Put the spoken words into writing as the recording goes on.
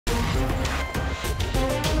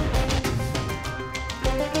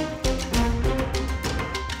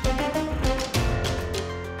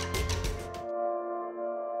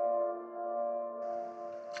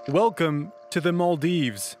Welcome to the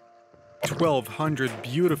Maldives, 1,200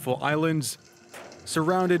 beautiful islands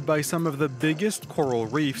surrounded by some of the biggest coral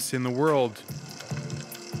reefs in the world.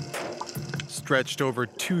 Stretched over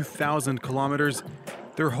 2,000 kilometers,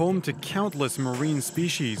 they're home to countless marine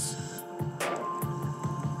species.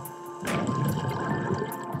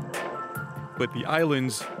 But the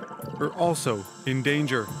islands are also in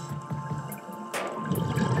danger.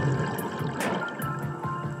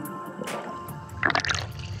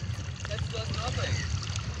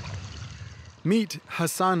 Meet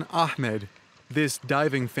Hassan Ahmed. This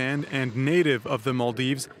diving fan and native of the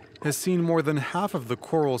Maldives has seen more than half of the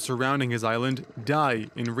coral surrounding his island die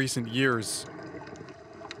in recent years.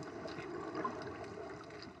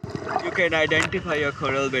 You can identify your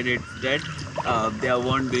coral when it's dead. There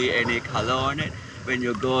won't be any color on it. When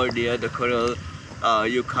you go near the coral,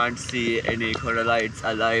 you can't see any corallites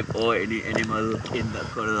alive or any animal in the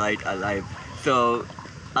corallite alive. So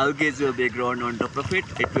algae will be grown on top of it.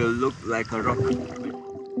 It will look like a rock.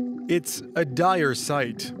 It's a dire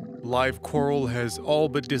sight. Live coral has all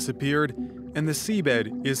but disappeared, and the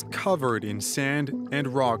seabed is covered in sand and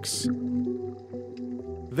rocks.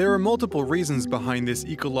 There are multiple reasons behind this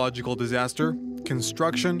ecological disaster: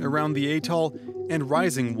 construction around the atoll and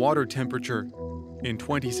rising water temperature. In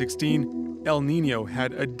 2016, El Niño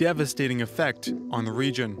had a devastating effect on the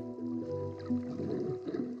region.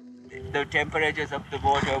 The temperatures of the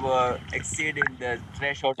water were exceeding the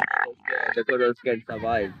threshold the corals can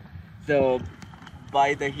survive. So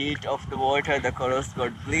by the heat of the water, the corals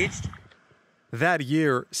got bleached. That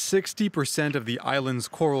year, 60% of the island's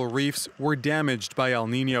coral reefs were damaged by El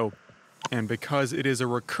Niño. And because it is a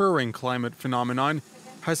recurring climate phenomenon,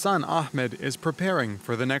 Hassan Ahmed is preparing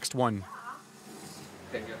for the next one.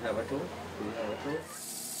 Can you have a tool?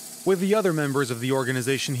 With the other members of the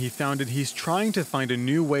organization he founded, he's trying to find a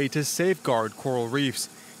new way to safeguard coral reefs.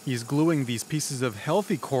 He's gluing these pieces of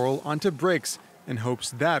healthy coral onto bricks and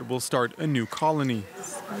hopes that will start a new colony.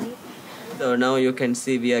 So now you can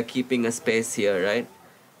see we are keeping a space here, right?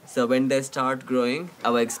 So when they start growing,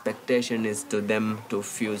 our expectation is to them to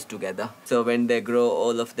fuse together. So when they grow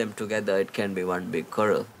all of them together, it can be one big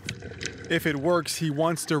coral. If it works, he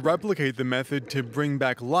wants to replicate the method to bring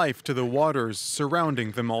back life to the waters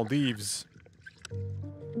surrounding the Maldives.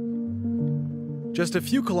 Just a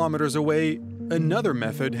few kilometers away, another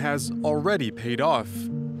method has already paid off.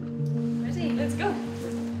 Ready? Let's go.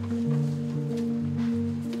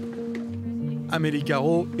 Amélie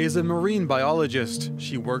Caro is a marine biologist.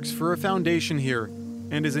 She works for a foundation here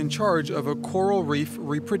and is in charge of a coral reef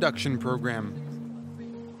reproduction program.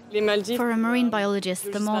 For a marine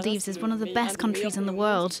biologist, the Maldives is one of the best countries in the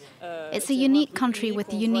world. It's a unique country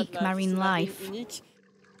with unique marine life.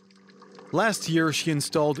 Last year, she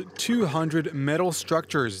installed 200 metal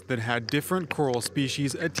structures that had different coral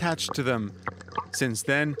species attached to them. Since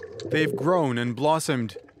then, they've grown and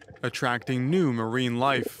blossomed, attracting new marine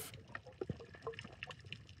life.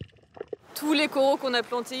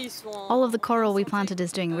 All of the coral we planted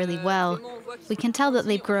is doing really well. We can tell that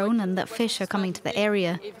they've grown and that fish are coming to the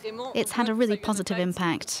area. It's had a really positive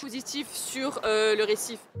impact.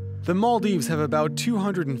 The Maldives have about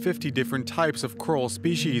 250 different types of coral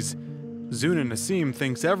species. Zuna Nassim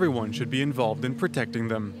thinks everyone should be involved in protecting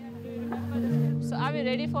them. So are we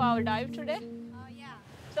ready for our dive today?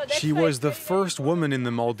 She was the first woman in the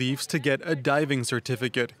Maldives to get a diving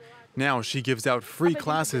certificate. Now she gives out free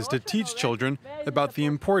classes to teach children about the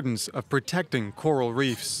importance of protecting coral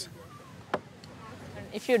reefs.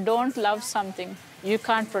 If you don't love something, you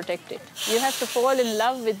can't protect it. You have to fall in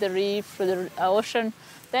love with the reef, with the ocean.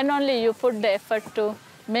 Then only you put the effort to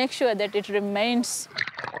make sure that it remains.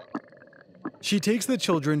 She takes the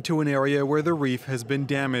children to an area where the reef has been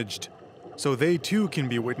damaged, so they too can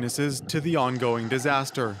be witnesses to the ongoing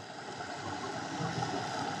disaster.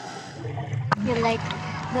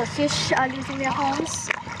 The fish are losing their homes.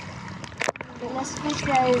 The less fish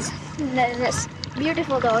there is, the less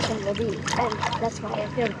beautiful the ocean will be. And that's why I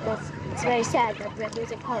feel it's very sad that we're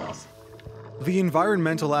losing corals. The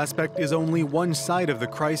environmental aspect is only one side of the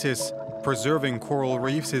crisis. Preserving coral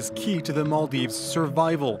reefs is key to the Maldives'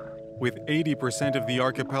 survival. With 80% of the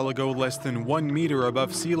archipelago less than 1 meter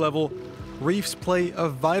above sea level, reefs play a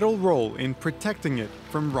vital role in protecting it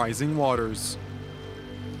from rising waters.